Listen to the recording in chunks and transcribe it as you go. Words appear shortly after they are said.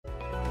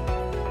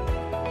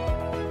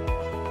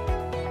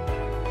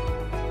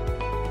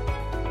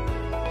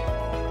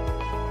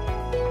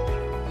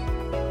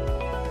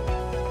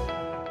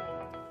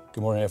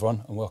Good morning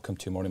everyone and welcome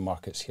to Morning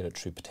Markets here at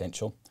True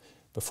Potential.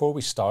 Before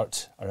we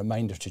start, a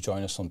reminder to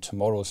join us on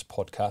tomorrow's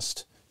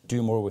podcast,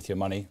 Do More With Your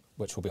Money,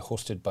 which will be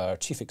hosted by our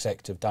Chief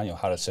Executive Daniel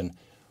Harrison,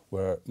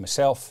 where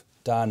myself,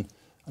 Dan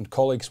and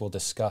colleagues will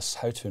discuss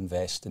how to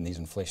invest in these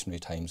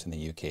inflationary times in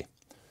the UK.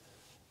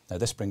 Now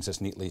this brings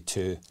us neatly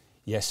to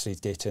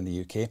yesterday's data in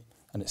the UK,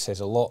 and it says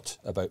a lot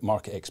about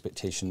market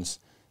expectations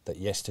that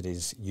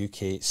yesterday's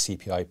UK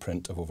CPI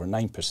print of over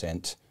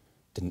 9%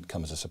 didn't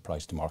come as a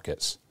surprise to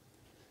markets.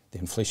 The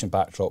inflation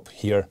backdrop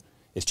here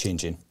is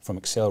changing from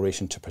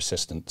acceleration to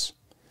persistence.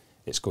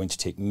 It's going to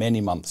take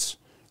many months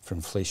for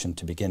inflation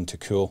to begin to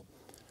cool,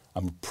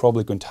 and we're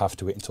probably going to have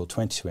to wait until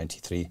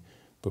 2023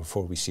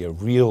 before we see a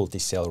real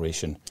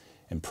deceleration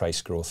in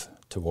price growth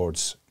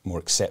towards more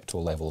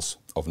acceptable levels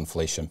of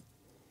inflation.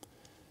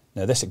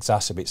 Now this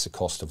exacerbates the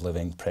cost of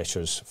living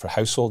pressures for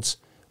households,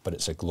 but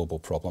it's a global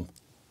problem.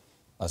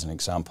 As an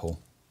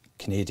example,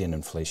 Canadian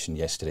inflation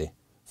yesterday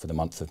for the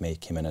month of May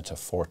came in at a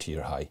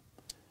 40-year high.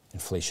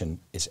 Inflation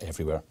is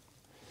everywhere.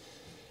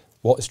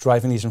 What is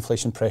driving these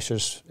inflation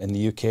pressures in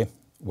the UK?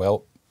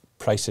 Well,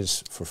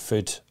 prices for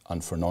food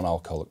and for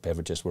non-alcoholic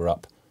beverages were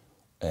up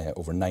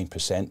over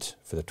 9%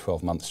 for the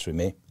 12 months through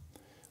May.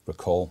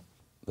 Recall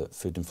that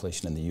food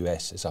inflation in the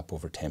US is up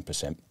over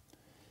 10%.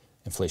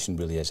 Inflation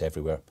really is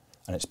everywhere,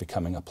 and it's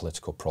becoming a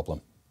political problem.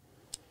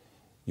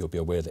 You'll be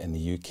aware that in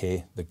the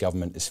UK, the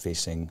government is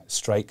facing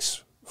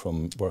strikes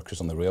from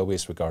workers on the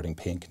railways regarding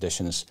pay and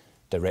conditions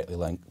directly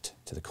linked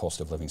to the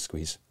cost of living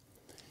squeeze.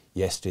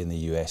 Yesterday in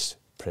the US,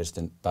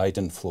 President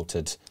Biden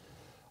floated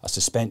a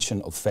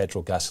suspension of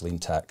federal gasoline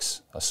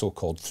tax, a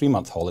so-called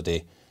 3-month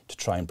holiday to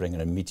try and bring an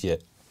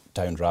immediate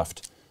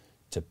downdraft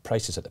to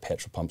prices at the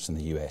petrol pumps in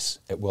the US.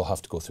 It will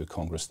have to go through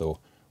Congress though,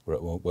 where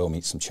it will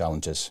meet some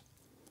challenges.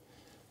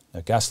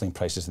 Now, gasoline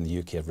prices in the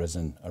UK have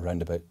risen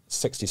around about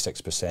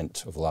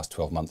 66% over the last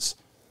 12 months,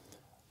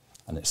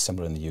 and it's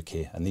similar in the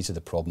UK. And these are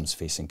the problems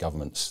facing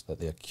governments,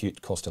 that the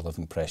acute cost of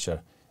living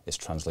pressure is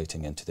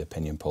translating into the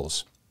opinion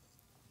polls.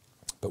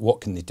 But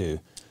what can they do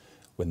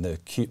when the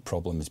acute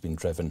problem has been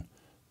driven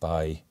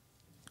by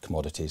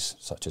commodities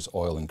such as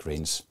oil and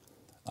grains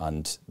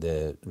and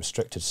the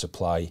restricted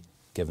supply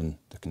given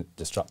the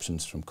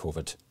disruptions from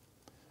COVID?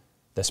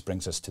 This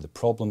brings us to the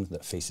problem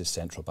that faces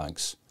central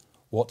banks.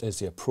 What is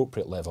the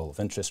appropriate level of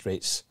interest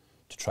rates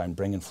to try and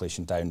bring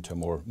inflation down to a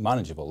more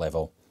manageable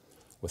level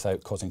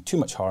without causing too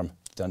much harm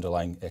to the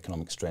underlying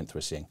economic strength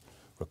we're seeing?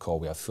 Recall,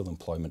 we have full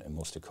employment in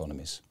most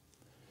economies.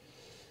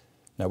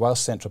 Now, while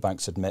central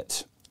banks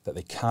admit that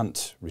they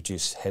can't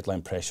reduce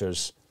headline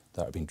pressures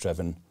that are being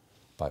driven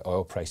by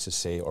oil prices,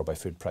 say, or by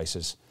food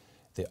prices,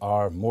 they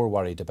are more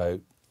worried about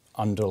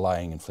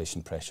underlying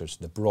inflation pressures,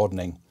 the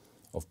broadening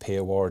of pay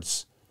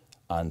awards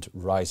and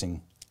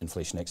rising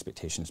inflation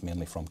expectations,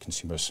 mainly from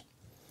consumers.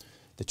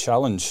 The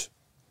challenge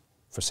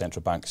for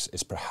central banks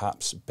is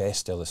perhaps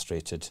best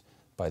illustrated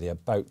by the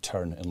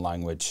about-turn in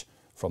language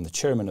from the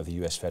chairman of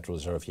the US Federal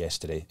Reserve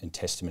yesterday in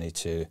testimony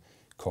to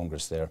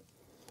Congress there.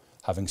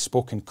 Having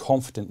spoken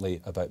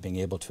confidently about being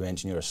able to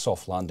engineer a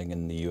soft landing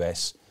in the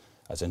US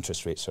as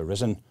interest rates are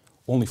risen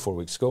only 4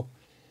 weeks ago,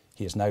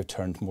 he has now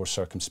turned more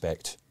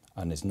circumspect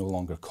and is no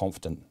longer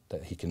confident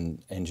that he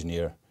can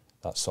engineer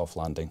that soft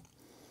landing.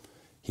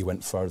 He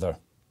went further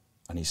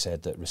and he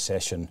said that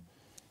recession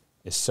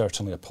is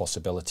certainly a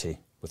possibility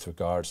with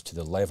regards to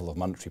the level of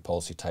monetary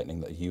policy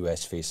tightening that the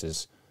US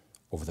faces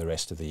over the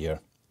rest of the year.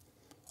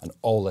 And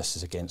all this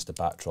is against the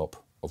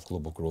backdrop of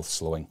global growth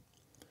slowing.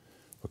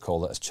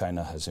 Recall that as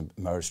China has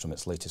emerged from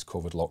its latest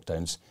COVID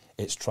lockdowns,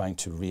 it's trying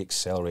to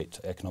re-accelerate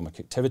economic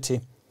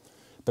activity.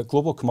 But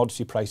global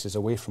commodity prices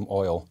away from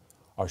oil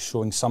are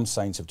showing some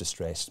signs of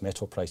distress.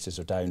 Metal prices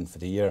are down for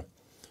the year.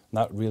 And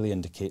that really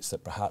indicates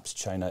that perhaps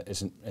China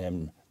isn't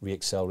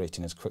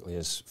re-accelerating as quickly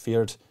as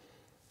feared,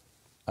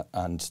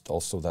 and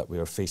also that we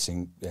are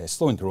facing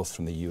slowing growth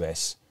from the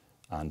US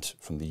and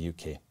from the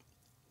UK.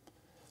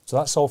 So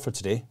that's all for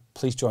today.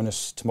 Please join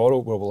us tomorrow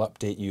where we'll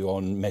update you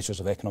on measures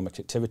of economic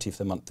activity for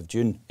the month of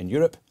June in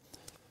Europe,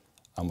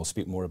 and we'll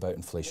speak more about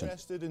inflation.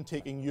 Interested in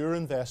taking your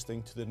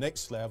investing to the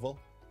next level,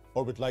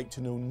 or would like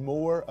to know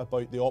more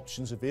about the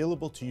options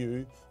available to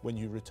you when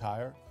you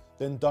retire,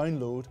 then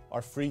download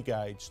our free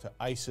guides to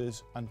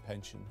ISAs and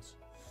pensions.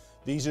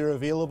 These are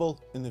available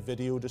in the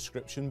video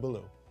description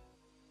below.